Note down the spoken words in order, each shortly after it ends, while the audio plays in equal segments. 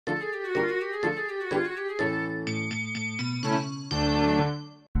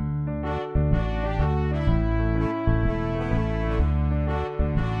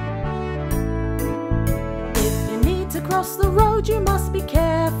cross the road you must be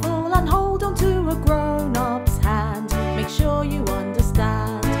careful and hold on to a grown-up's hand. Make sure you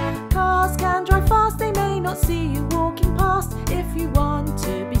understand. Cars can drive fast, they may not see you walking past. If you want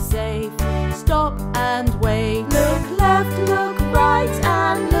to be safe, stop and wait. Look left, look right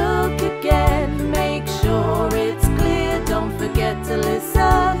and look again. Make sure it's clear, don't forget to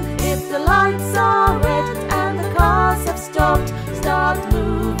listen. If the lights are red and the cars have stopped, start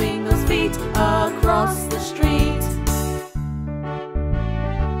moving those feet across the street.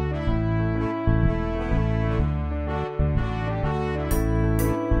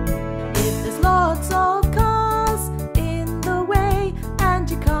 If there's lots of cars in the way and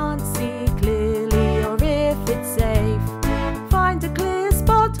you can't see clearly, or if it's safe, find a clear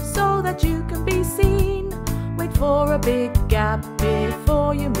spot so that you can be seen. Wait for a big gap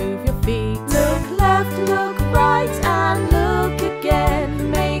before you move your feet. Look left, look right and look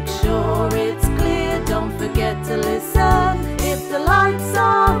again. Make sure it's clear, don't forget to listen. If the lights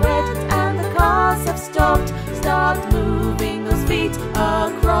are red and the cars have stopped, start moving those feet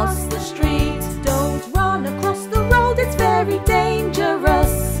across the street. Don't run across the road, it's very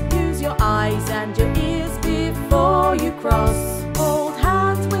dangerous. Use your eyes and your ears before you cross. Hold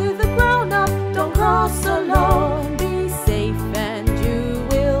hands with a grown-up, don't cross alone. Be safe and you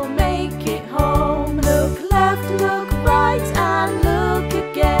will make it home. Look left, look right and look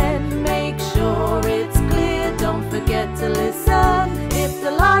again. Make sure it's clear, don't forget to listen. If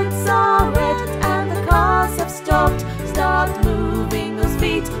the lights are red and the cars have stopped, start moving those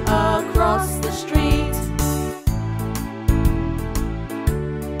feet across the street.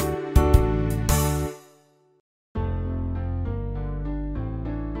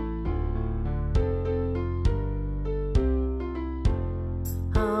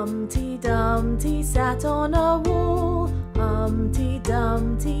 Humpty Dumpty sat on a wall. Humpty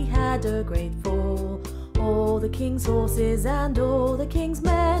Dumpty had a great fall. All the king's horses and all the king's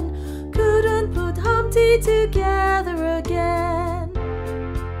men couldn't put Humpty together again.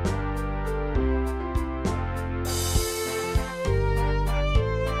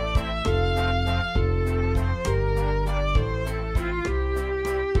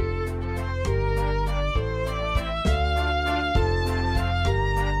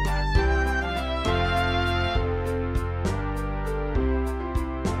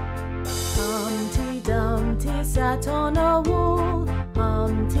 Sat on a wall.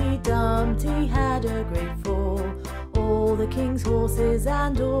 Humpty Dumpty had a great fall. All the king's horses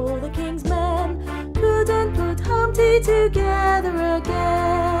and all the king's men couldn't put Humpty together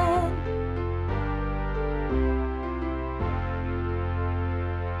again.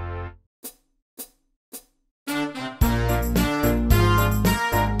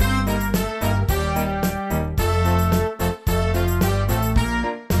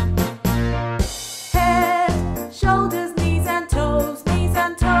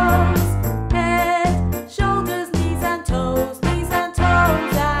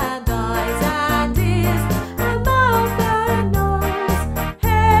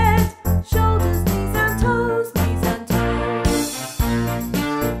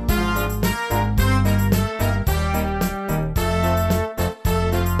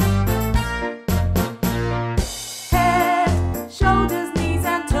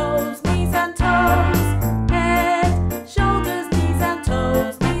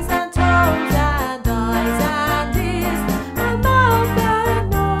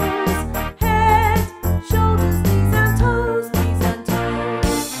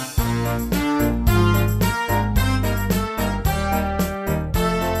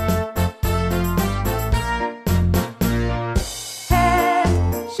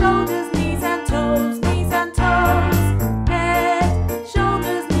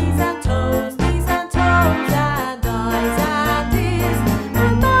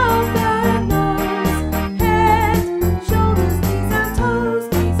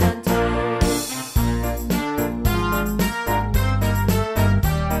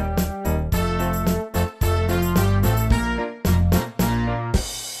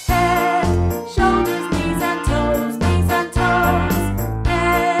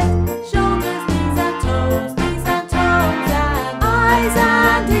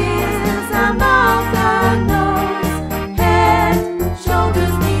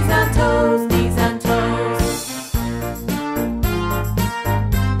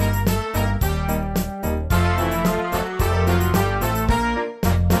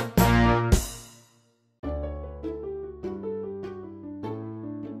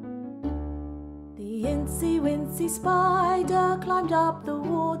 Incy-wincy spider climbed up the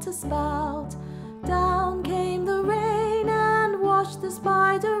water spout. Down came the rain and washed the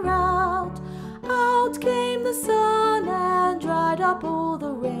spider out. Out came the sun and dried up all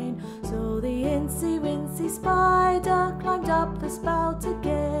the rain. So the incy wincy spider climbed up the spout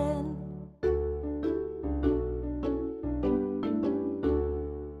again.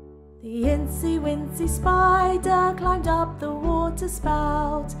 The incy wincy spider climbed up the water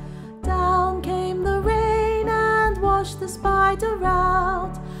spout. Down came the rain and washed the spider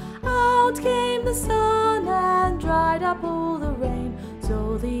out. Out came the sun and dried up all the rain.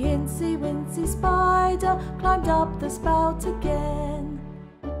 So the incy wincy spider climbed up the spout again.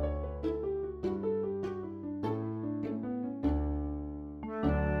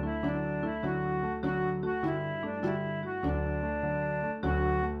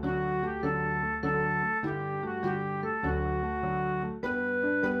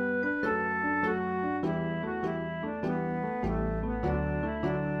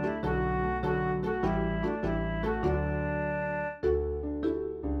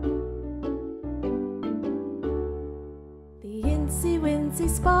 The incy wincy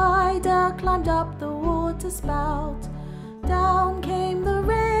spider climbed up the water spout. Down came the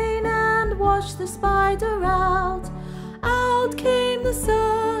rain and washed the spider out. Out came the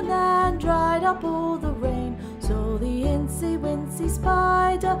sun and dried up all the rain. So the incy wincy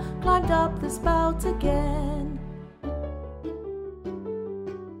spider climbed up the spout again.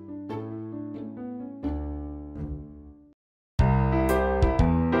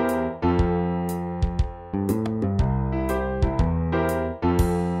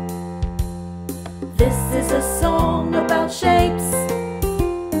 This is a song about shapes.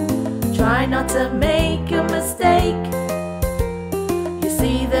 Try not to make a mistake. You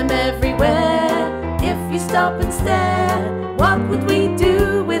see them everywhere if you stop and stare. What would we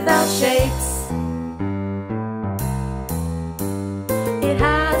do without shapes? It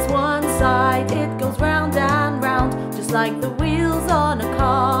has one side, it goes round and round, just like the wheels on a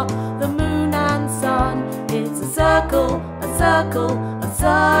car, the moon and sun. It's a circle, a circle, a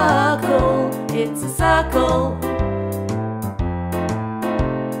circle. It's a circle.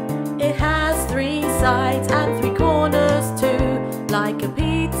 It has three sides and three corners too, like a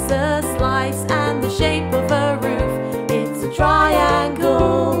pizza slice and the shape of a roof. It's a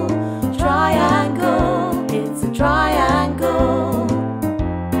triangle, triangle. It's a triangle.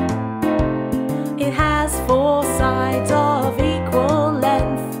 It has four sides of equal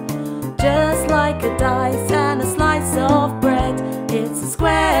length, just like a dice and a slice of bread. It's a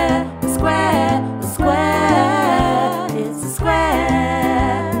square, a square, a square. It's a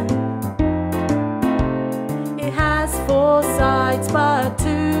square. It has four sides, but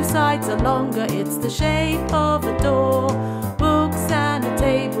two sides are longer. It's the shape of a door, books and a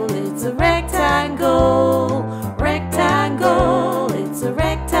table. It's a rectangle, rectangle. It's a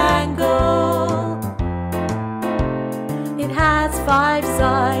rectangle. It has five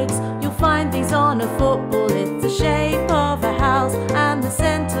sides. You'll find these on a football. It's the shape of a house and the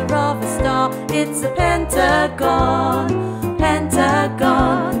center of a star. It's a pentagon,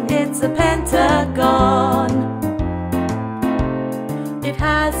 pentagon. It's a pentagon. It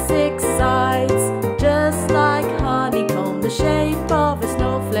has six sides, just like honeycomb, the shape of a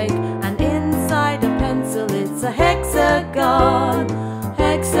snowflake. And inside a pencil, it's a hexagon,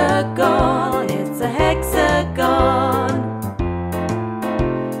 hexagon. It's a hexagon.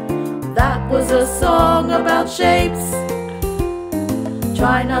 That was a song about shapes.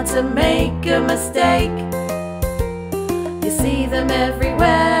 Try not to make a mistake. You see them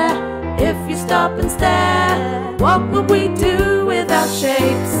everywhere if you stop and stare. What would we do without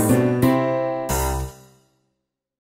shapes?